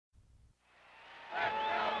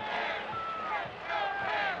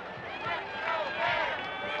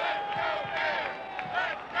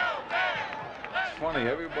funny.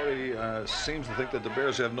 Everybody seems to think that the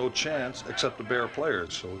Bears have no chance except the Bear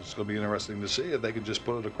players. So it's going to be interesting to see if they can just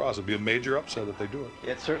put it across. It'd be a major upset if they do it.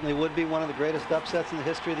 It certainly would be one of the greatest upsets in the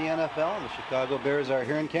history of the NFL. And the Chicago Bears are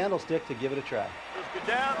here in Candlestick to give it a try. Get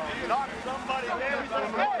down, knock somebody down. Every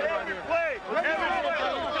play. Every play.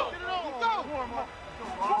 Go.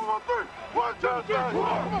 1, 2, 3.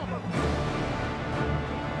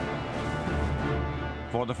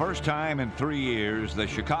 For the first time in 3 years, the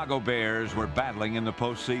Chicago Bears were battling in the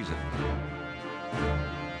postseason.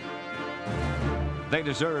 They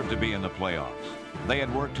deserved to be in the playoffs. They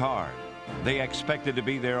had worked hard. They expected to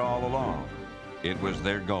be there all along. It was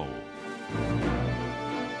their goal.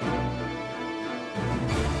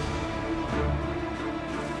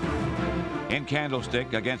 In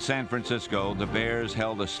Candlestick against San Francisco, the Bears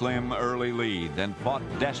held a slim early lead, then fought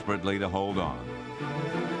desperately to hold on.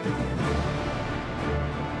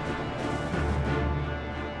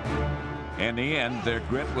 In the end, their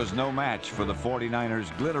grit was no match for the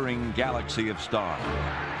 49ers' glittering galaxy of stars.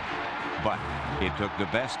 But it took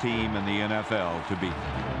the best team in the NFL to beat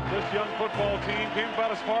them. This young football team came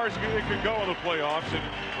about as far as it could go in the playoffs and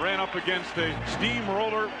ran up against a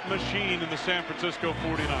steamroller machine in the San Francisco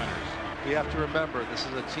 49ers. We have to remember, this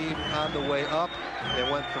is a team on the way up. They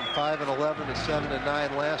went from 5-11 to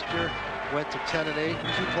 7-9 last year, went to 10-8,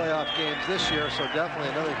 2 playoff games this year, so definitely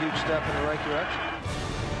another huge step in the right direction.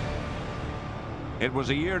 It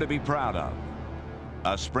was a year to be proud of,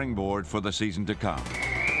 a springboard for the season to come.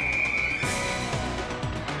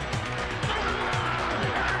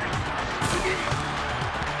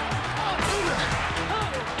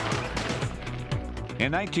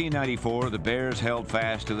 In 1994, the Bears held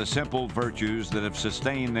fast to the simple virtues that have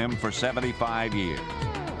sustained them for 75 years.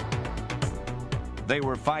 They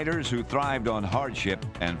were fighters who thrived on hardship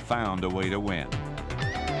and found a way to win.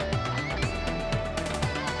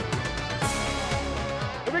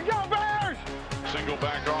 Here we go, Bears! Single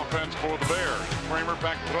back offense for the Bears. Kramer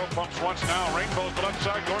back throw, pumps once now. Rainbow's the left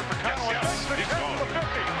side, going for Conway. Yes. He's gone. To the 50.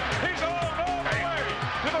 He's all the way.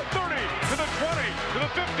 To the 30, to the 20, to the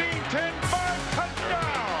 15, 10, 5,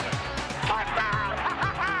 touchdown! Touchdown!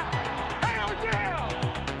 Hell yeah!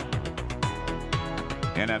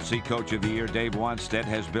 NFC Coach of the Year Dave Wanstead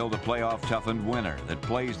has built a playoff-toughened winner that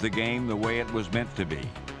plays the game the way it was meant to be.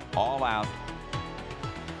 All out,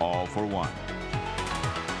 all for one.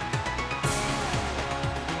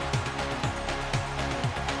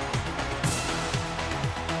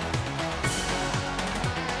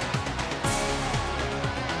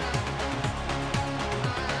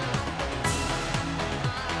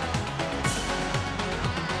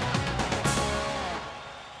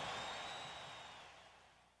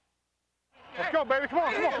 Let's go, baby. Come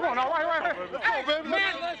on. All right. Let's go, baby.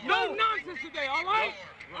 Man, no nonsense today, all right?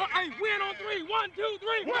 Hey, win on 3. 1, 2,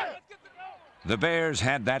 3. Let's get the goal. The Bears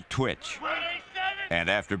had that twitch. And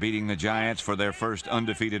after beating the Giants for their first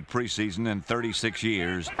undefeated preseason in 36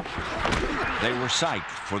 years, they were psyched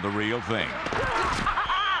for the real thing.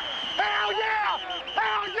 Hell yeah!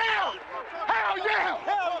 Hell yeah! Hell yeah!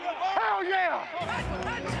 Hell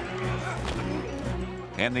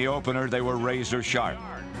yeah! In the opener, they were razor sharp.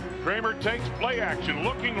 Kramer takes play action,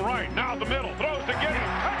 looking right. Now the middle, throws to Getty.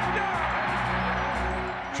 Touchdown!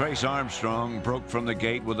 Trace Armstrong broke from the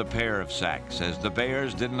gate with a pair of sacks as the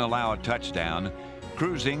Bears didn't allow a touchdown,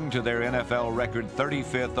 cruising to their NFL record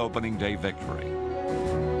 35th opening day victory.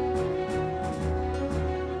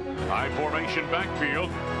 High formation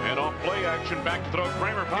backfield, and on play action back to throw.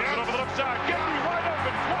 Kramer pops it over the left side. Getty wide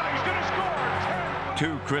open. 20's going to score.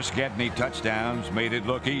 10. 2 Chris Gedney touchdowns made it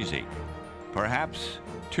look easy. Perhaps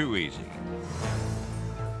too easy.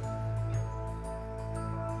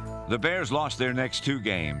 The Bears lost their next 2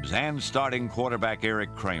 games and starting quarterback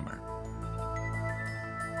Eric Kramer.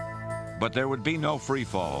 But there would be no free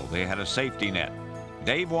fall. They had a safety net.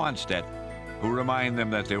 Dave Wanstead, who reminded them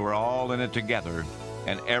that they were all in it together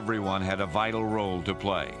and everyone had a vital role to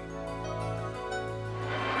play.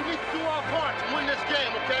 We need to do our part to win this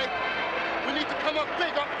game, okay? We need to come up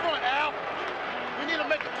big up front, Al. We need to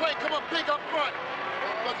make a play, come up big up front.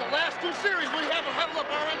 But the last 2 series, we haven't held up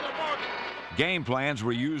our end of the bargain. Game plans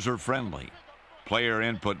were user-friendly. Player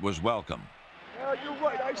input was welcome. Yeah, you're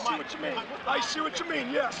right. I see what you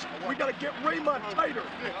mean. Yes, we got to get Raymond tighter.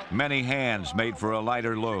 Many hands made for a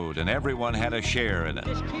lighter load, and everyone had a share in it.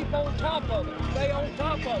 Just keep on top of it. Stay on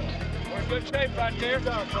top of it. We're in good shape right there. He's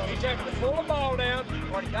having to pull the ball down.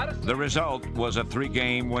 The result was a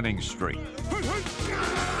 3-game winning streak.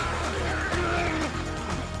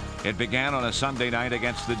 It began on a Sunday night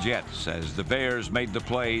against the Jets as the Bears made the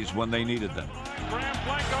plays when they needed them. Graham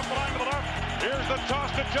flank off the line to the left. Here's the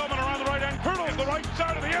toss to Tillman around the right end. Hurdles the right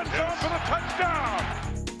side of the end zone for the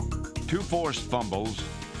touchdown. 2 forced fumbles,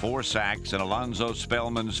 4 sacks, and Alonzo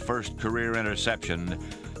Spellman's first career interception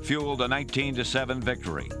fueled a 19-7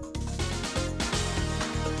 victory.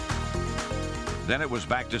 Then it was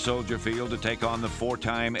back to Soldier Field to take on the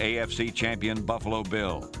 4-time AFC champion Buffalo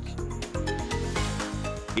Bills.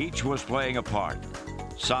 Each was playing a part,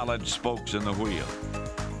 solid spokes in the wheel.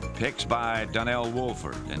 Picks by Donnell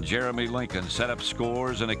Wolford and Jeremy Lincoln set up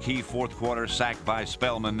scores, and a key fourth-quarter sack by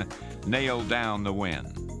Spellman nailed down the win.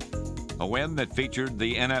 A win that featured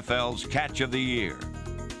the NFL's Catch of the Year,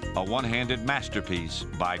 a one-handed masterpiece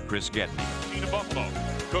by Chris Gedney. To Buffalo.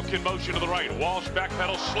 Cook in motion to the right. Walsh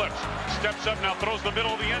backpedal slips. Steps up now, throws the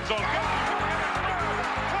middle of the end zone. Touchdown,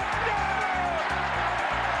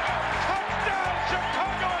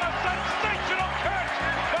 Chicago, and a sensational catch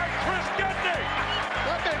by Chris Gedney.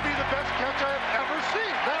 That may be the best catch I've ever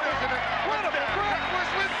seen. That was an incredible grab.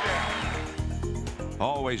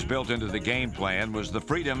 Always built into the game plan was the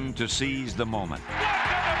freedom to seize the moment.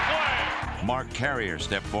 Mark Carrier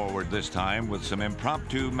stepped forward this time with some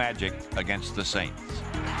impromptu magic against the Saints.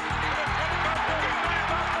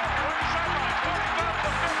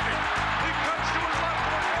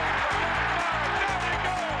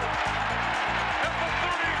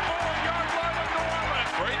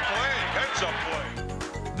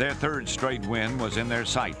 Their third straight win was in their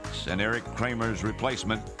sights, and Eric Kramer's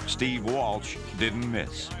replacement, Steve Walsh, didn't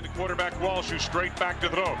miss. The quarterback Walsh, who's straight back to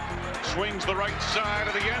throw. Swings the right side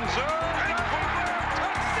of the end zone. And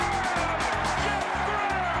touchdown! Jeff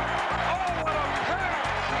Graham! Oh, what a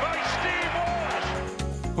pass by Steve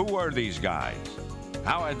Walsh! Who were these guys?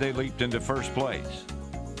 How had they leaped into first place?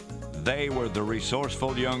 They were the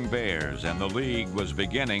resourceful young Bears, and the league was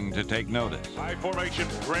beginning to take notice. High formation,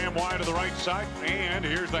 Graham wide to the right side, and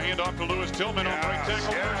here's the handoff to Lewis Tillman on right tackle. First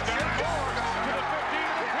down, to the 15, to the 20,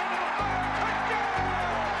 to the 5,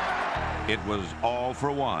 touchdown! It was all for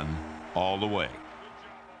one, all the way.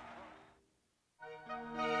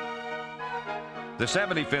 The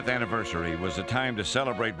 75th anniversary was a time to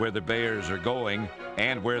celebrate where the Bears are going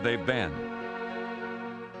and where they've been.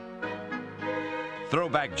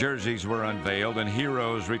 Throwback jerseys were unveiled and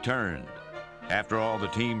heroes returned. After all, the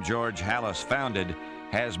team George Halas founded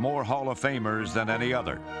has more Hall of Famers than any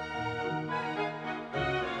other.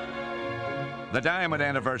 The Diamond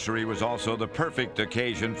Anniversary was also the perfect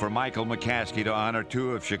occasion for Michael McCaskey to honor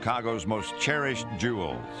 2 of Chicago's most cherished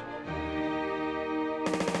jewels.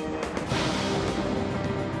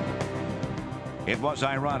 It was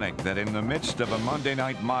ironic that in the midst of a Monday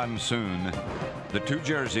night monsoon, the 2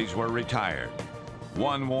 jerseys were retired.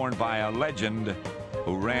 One worn by a legend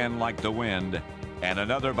who ran like the wind, and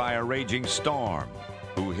another by a raging storm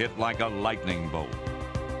who hit like a lightning bolt.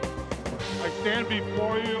 I stand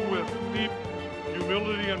before you with deep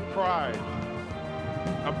humility and pride.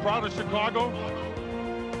 I'm proud of Chicago,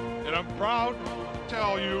 and I'm proud to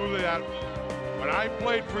tell you that when I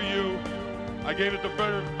played for you, I gave it the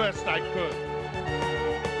very best I could.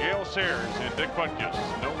 Gale Sayers and Dick Butkus.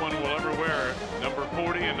 No one will ever wear number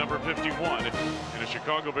 40 and number 51 in a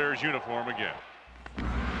Chicago Bears uniform again.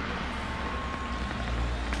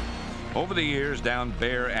 Over the years, down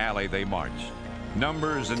Bear Alley they marched.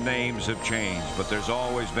 Numbers and names have changed, but there's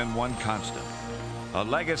always been one constant: a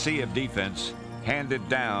legacy of defense handed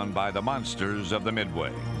down by the monsters of the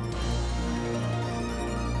Midway.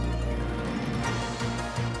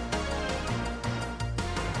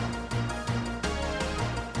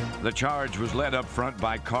 The charge was led up front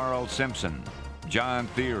by Carl Simpson, John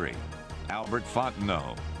Theory, Albert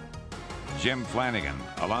Fontenot, Jim Flanagan,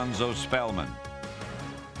 Alonzo Spellman,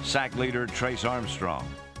 sack leader Trace Armstrong,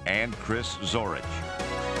 and Chris Zorich.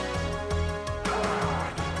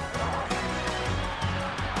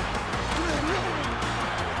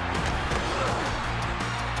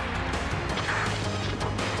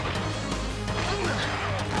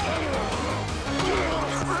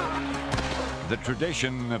 The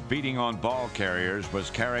tradition of beating on ball carriers was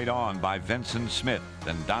carried on by Vincent Smith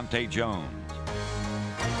and Dante Jones.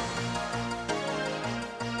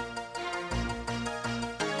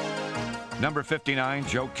 Number 59,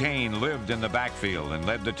 Joe Kane, lived in the backfield and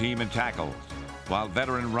led the team in tackles, while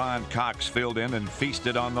veteran Ron Cox filled in and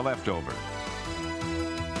feasted on the leftovers.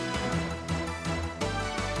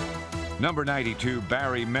 Number 92,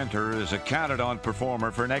 Barry Minter, is a counted-on performer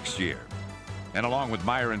for next year, and along with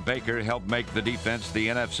Myron Baker, helped make the defense the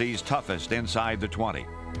NFC's toughest inside the 20.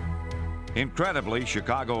 Incredibly,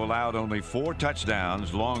 Chicago allowed only 4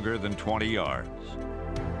 touchdowns longer than 20 yards.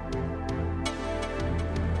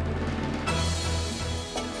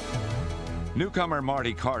 Newcomer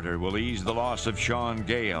Marty Carter will ease the loss of Sean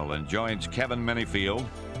Gale and joins Kevin Minifield,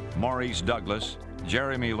 Maurice Douglas,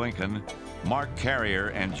 Jeremy Lincoln, Mark Carrier,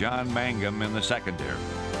 and John Mangum in the secondary.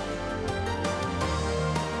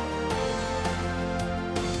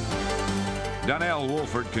 Donnell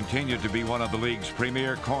Wolford continued to be one of the league's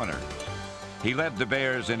premier corners. He led the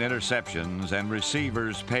Bears in interceptions, and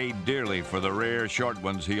receivers paid dearly for the rare short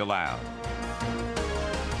ones he allowed.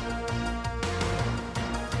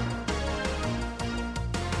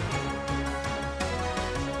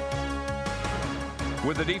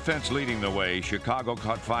 With the defense leading the way, Chicago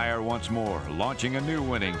caught fire once more, launching a new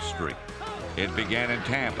winning streak. It began in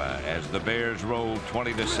Tampa as the Bears rolled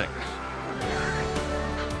 20-6.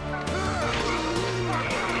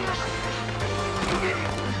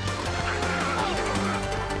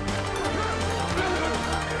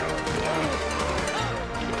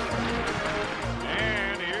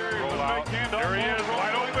 There he is,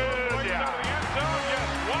 wide open. Yeah. The end zone,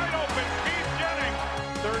 yes, wide open. Keith Jennings.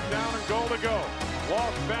 Third down and goal to go.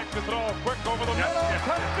 Walsh back to throw, quick over the middle.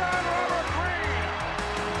 Touchdown, Robert Green.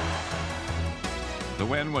 The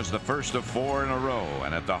win was the first of 4 in a row,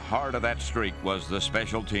 and at the heart of that streak was the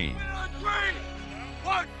special team.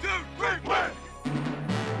 1, 2, 3, play.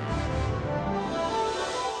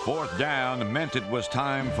 Fourth down meant it was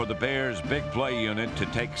time for the Bears' big play unit to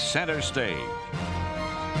take center stage.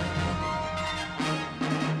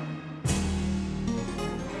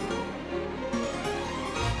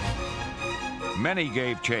 Many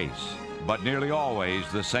gave chase, but nearly always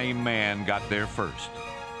the same man got there first,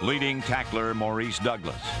 leading tackler Maurice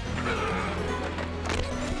Douglas.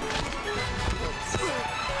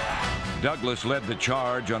 Douglas led the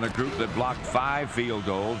charge on a group that blocked 5 field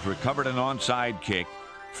goals, recovered an onside kick,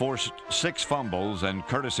 forced 6 fumbles, and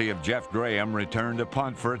courtesy of Jeff Graham, returned a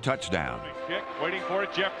punt for a touchdown. Kick, waiting for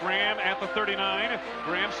it, Jeff Graham at the 39.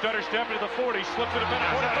 Graham stutter step into the 40, slips it a bit,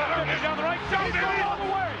 45, down the right side, going all the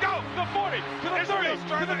way. Go! The 40, to the 30,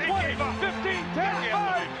 to the 20, 15, 10,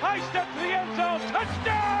 5, high step to the end zone,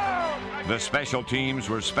 touchdown! The special teams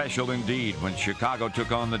were special indeed when Chicago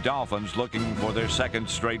took on the Dolphins looking for their second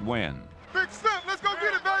straight win. Big step, let's go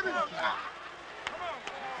get it, baby.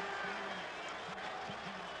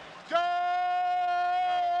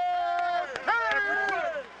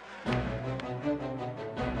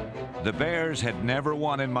 The Bears had never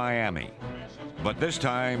won in Miami, but this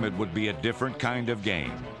time it would be a different kind of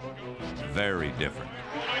game. Very different.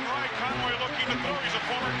 Rolling right, Conway looking to throw. He's a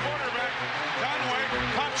former quarterback. Conway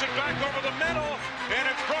pops it back over the middle, and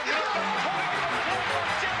it's broken up.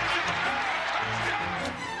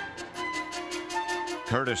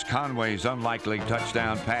 Curtis Conway's unlikely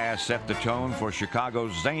touchdown pass set the tone for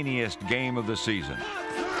Chicago's zaniest game of the season.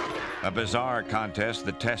 A bizarre contest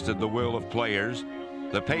that tested the will of players,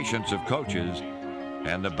 the patience of coaches,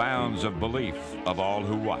 and the bounds of belief of all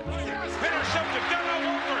who watched. Intercepted, Donnell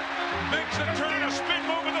Wolford makes a turn, a spin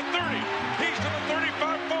move at the 30. He's to the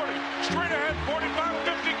 35-40, straight ahead,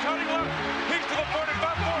 45-50, cutting left. He's to the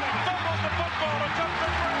 45-40, fumbles the football, it's up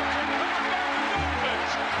for grabs, and covered by the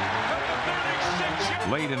Dolphins at the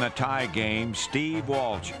 36. Late in a tie game, Steve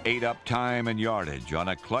Walsh ate up time and yardage on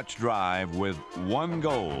a clutch drive with one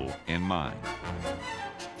goal in mind.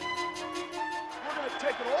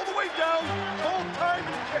 Take it all the way down, hold time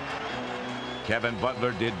and kick. Kevin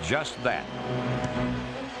Butler did just that.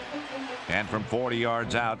 And from 40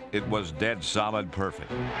 yards out, it was dead solid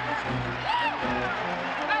perfect.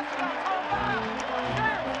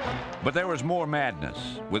 But there was more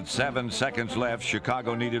madness. With 7 seconds left,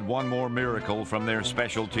 Chicago needed one more miracle from their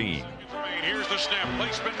special team. Here's the snap,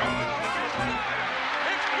 placement. It's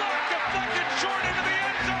blocked, deflected short into the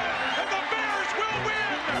end zone, and the Bears will win.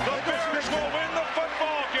 The Bears will win the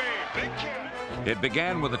football game. It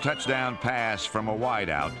began with a touchdown pass from a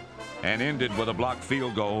wideout and ended with a blocked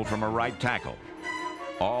field goal from a right tackle.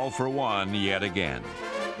 All for one yet again.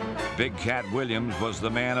 Big Cat Williams was the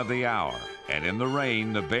man of the hour, and in the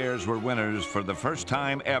rain, the Bears were winners for the first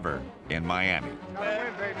time ever in Miami. Gotta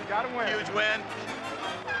win, baby. Gotta win. Huge win.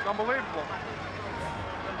 It's unbelievable.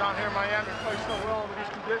 Come down here in Miami and play so well under these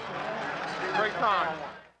conditions. It's a great time.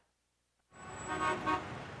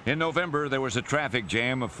 In November, there was a traffic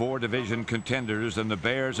jam of 4 division contenders, and the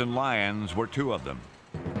Bears and Lions were 2 of them.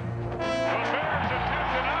 The Bears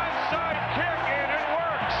attempt an onside kick, and it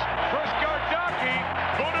works. Gardocki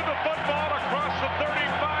booted the football across the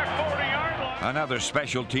 35-40-yard line. Another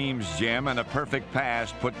special teams gem and a perfect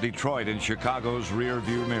pass put Detroit in Chicago's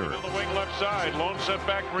rearview mirror. On the wing left side, lone set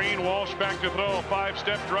back Green, Walsh back to throw,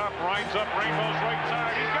 5-step drop, Ryan's up, Rainbow's right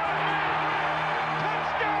side, he's got it!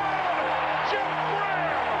 Touchdown! Jeff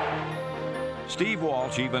Graham! Steve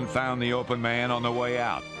Walsh even found the open man on the way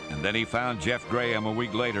out, And then he found Jeff Graham a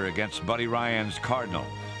week later against Buddy Ryan's Cardinals.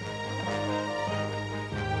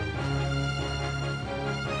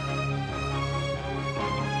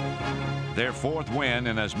 Their fourth win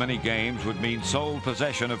in as many games would mean sole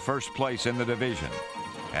possession of first place in the division.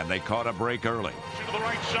 And they caught a break early. To the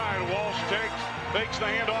right side, Walsh takes, fakes the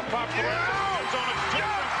handoff, pops the right zone.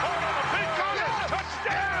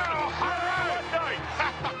 Touchdown!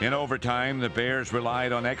 In overtime, the Bears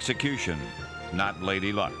relied on execution, not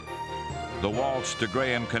lady luck. The Walsh to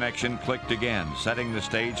Graham connection clicked again, setting the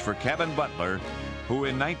stage for Kevin Butler, who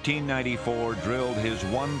in 1994 drilled his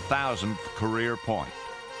 1,000th career point.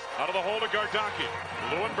 Out of the hole to Gardocki.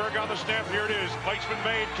 Lewenberg on the snap. Here it is. Placement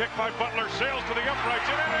made. Kick by Butler. Sails to the uprights.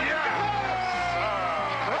 And it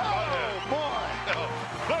Oh, boy.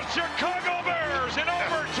 The Chicago Bears in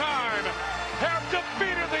overtime have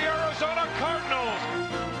defeated the Arizona Cardinals.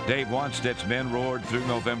 Dave Wanstead's men roared through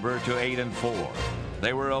November to 8-4.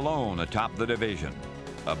 They were alone atop the division.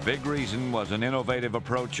 A big reason was an innovative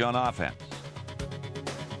approach on offense.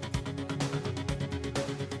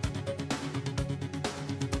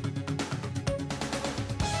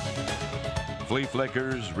 Flea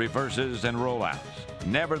flickers, reverses, and rollouts.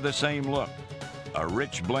 Never the same look. A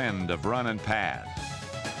rich blend of run and pass.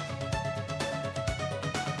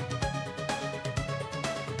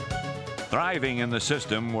 Thriving in the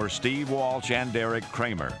system were Steve Walsh and Derek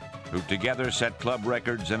Kramer, who together set club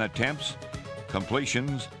records in attempts,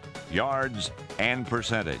 completions, yards, and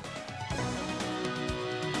percentage.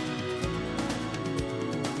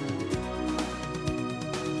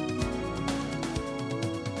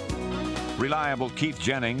 Reliable Keith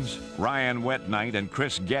Jennings, Ryan Wetnight, and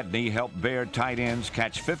Chris Gedney helped Bear tight ends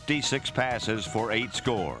catch 56 passes for 8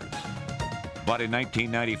 scores. But in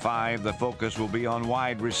 1995, the focus will be on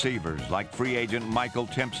wide receivers like free agent Michael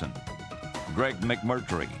Timpson, Greg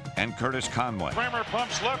McMurtry, and Curtis Conway. Kramer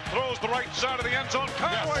pumps left, throws the right side of the end zone.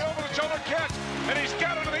 Conway over the shoulder catch, and he's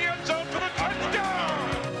got it to the end zone for the touchdown.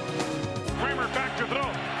 Kramer back to throw.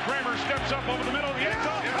 Kramer steps up over the middle of the end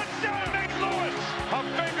zone. Touchdown, Nate Lewis. A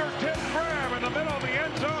fingertip grab in the middle of the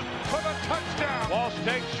end zone for the touchdown. Walsh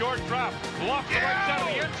takes short drop. Bluff the right side of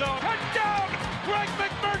the end zone. Touchdown, Greg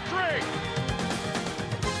McMurtry.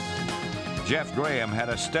 Jeff Graham had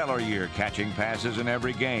a stellar year catching passes in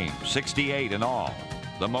every game, 68 in all,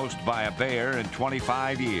 the most by a Bear in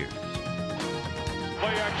 25 years.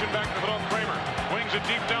 Play action back to throw. Kramer wings it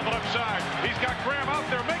deep down the left side. He's got Graham out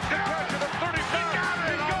there, makes the catch at the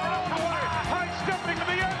 35. He's going all the way, high stepping to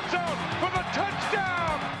the end zone for the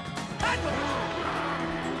touchdown.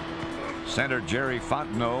 Center Jerry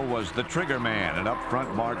Fontenot was the trigger man, and up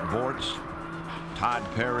front Mark Bortz, Todd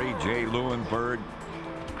Perry, Jay Lewenberg,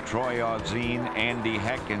 Troy Auzine, Andy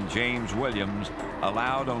Heck, and James Williams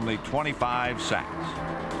allowed only 25 sacks.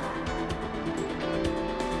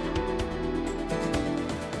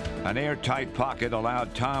 An airtight pocket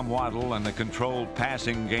allowed Tom Waddle and the controlled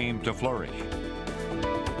passing game to flourish.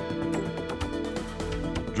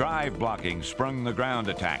 Drive blocking sprung the ground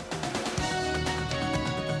attack.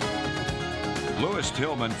 Louis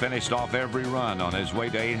Tillman finished off every run on his way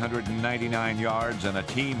to 899 yards and a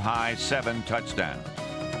team-high 7 touchdowns.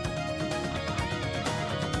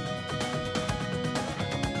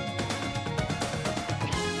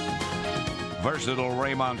 Versatile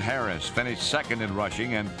Raymond Harris finished second in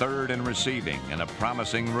rushing and third in receiving in a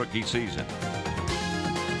promising rookie season.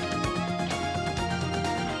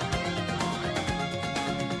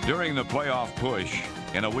 During the playoff push,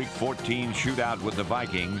 in a Week 14 shootout with the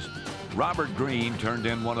Vikings, Robert Green turned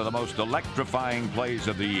in one of the most electrifying plays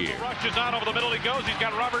of the year. Rushes on over the middle, he goes. He's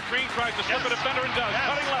got Robert Green, tries to slip a defender and does.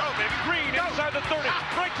 Cutting left. Green inside the 30.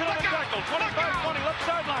 Right to the tackle. 25-20, left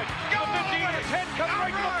sideline. The 15, his head comes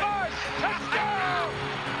right to the 5. Touchdown!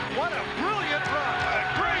 What a brilliant run. A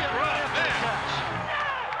brilliant run.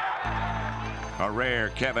 A rare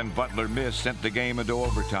Kevin Butler miss sent the game into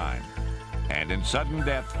overtime. And in sudden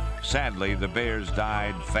death, sadly, the Bears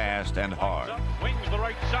died fast and hard. Wings the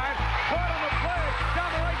right side. Caught on the play.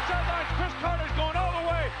 Down the right sideline. Chris Carter's going all the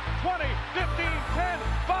way. 20, 15, 10,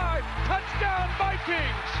 5. Touchdown,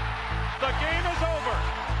 Vikings. The game is over.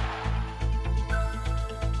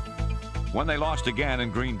 When they lost again in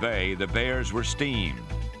Green Bay, the Bears were steamed.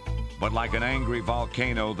 But like an angry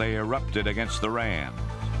volcano, they erupted against the Rams.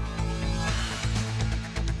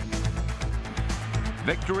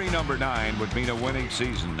 Victory number 9 would mean a winning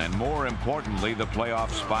season, and more importantly, the playoff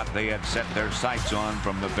spot they had set their sights on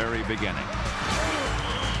from the very beginning.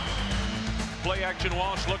 Play action,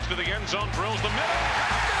 Walsh looks to the end zone, drills the middle.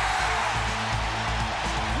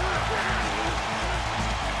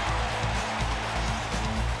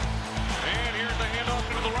 And here's the handoff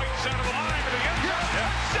to the right side of the line to the end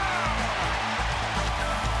zone.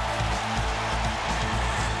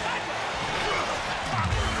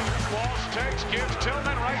 gives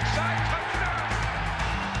Tillman right side.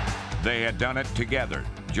 Touchdown. They had done it together,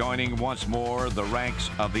 joining once more the ranks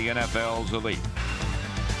of the NFL's elite.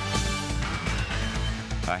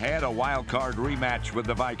 Ahead, a wild card rematch with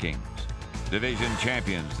the Vikings, division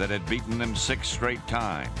champions that had beaten them 6 straight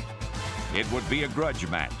times. It would be a grudge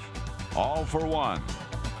match, all for one.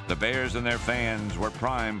 The Bears and their fans were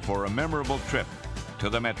primed for a memorable trip to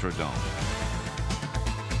the Metrodome.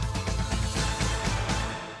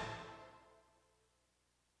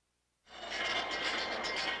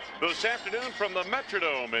 This afternoon from the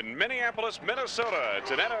Metrodome in Minneapolis, Minnesota, it's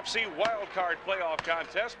an NFC wildcard playoff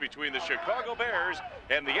contest between the Chicago Bears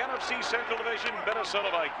and the NFC Central Division Minnesota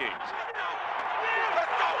Vikings.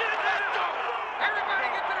 Everybody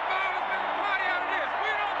get to the ball. Let's make a party out of this.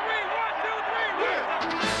 Win on 3. 1, 2, 3, win.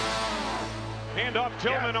 Hand off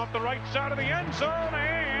Tillman off the right side of the end zone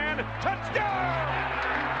and touchdown!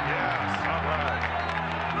 Yes, all right.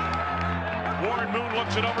 Warren Moon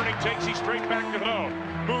looks it over and he takes it straight back to throw.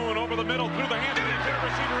 Moon over the middle through the hands of the intended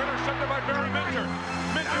receiver, intercepted by Barry Minter.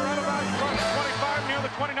 Minter out about 25 near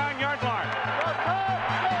the 29-yard line.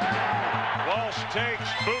 Walsh takes,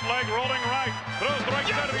 bootleg rolling right, throws the right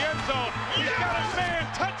side of the end zone. He's got his man,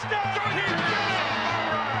 touchdown! He's got it!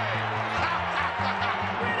 All right!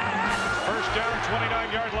 First down,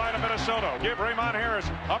 29-yard line of Minnesota. Give Raymond Harris,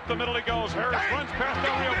 up the middle he goes. Harris runs past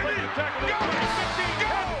Del Rio, breaks the tackle, 20, 15,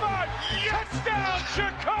 10, 5, touchdown,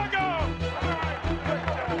 Chicago!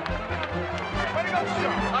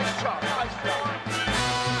 Nice job, nice job.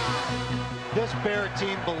 This Bear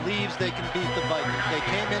team believes they can beat the Vikings. They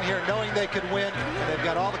came in here knowing they could win, and they've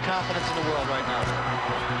got all the confidence in the world right now.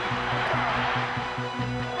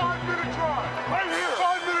 5-minute drive. Right here.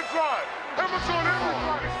 5-minute drive. Hammer's on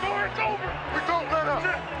everybody. It's over. We don't let up.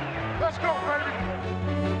 Let's go, baby.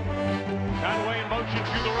 Conway in motion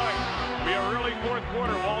to the right. We are early fourth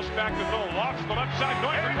quarter. Walsh back to throw. Lofts the left side.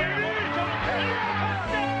 Neuer.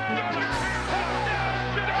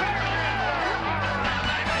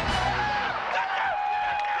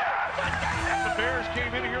 The Bears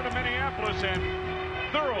came in here to Minneapolis and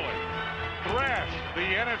thoroughly thrashed the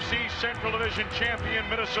NFC Central Division champion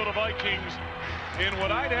Minnesota Vikings in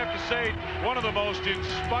what I'd have to say one of the most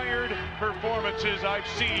inspired performances I've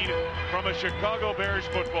seen from a Chicago Bears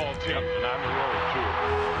football team. Yep, and I'm roaring too.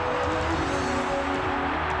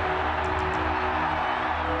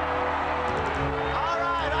 All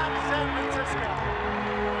right, I'm San Francisco.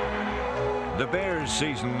 The Bears'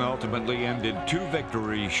 season ultimately ended 2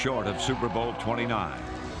 victories short of Super Bowl 29.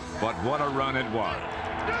 But what a run it was.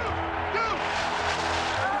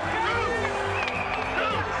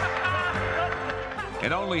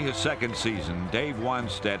 In only his second season, Dave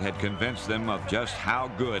Wanstead had convinced them of just how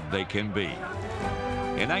good they can be.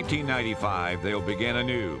 In 1995, they'll begin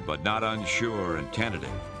anew, but not unsure and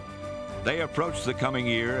tentative. They approach the coming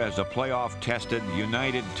year as a playoff-tested,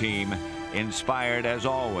 united team, inspired as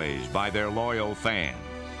always by their loyal fans.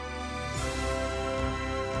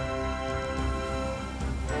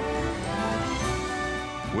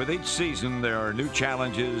 With each season, there are new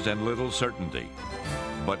challenges and little certainty.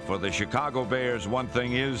 But for the Chicago Bears, one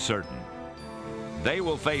thing is certain. They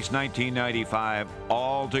will face 1995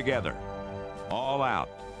 all together, all out,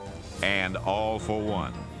 and all for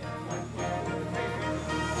one.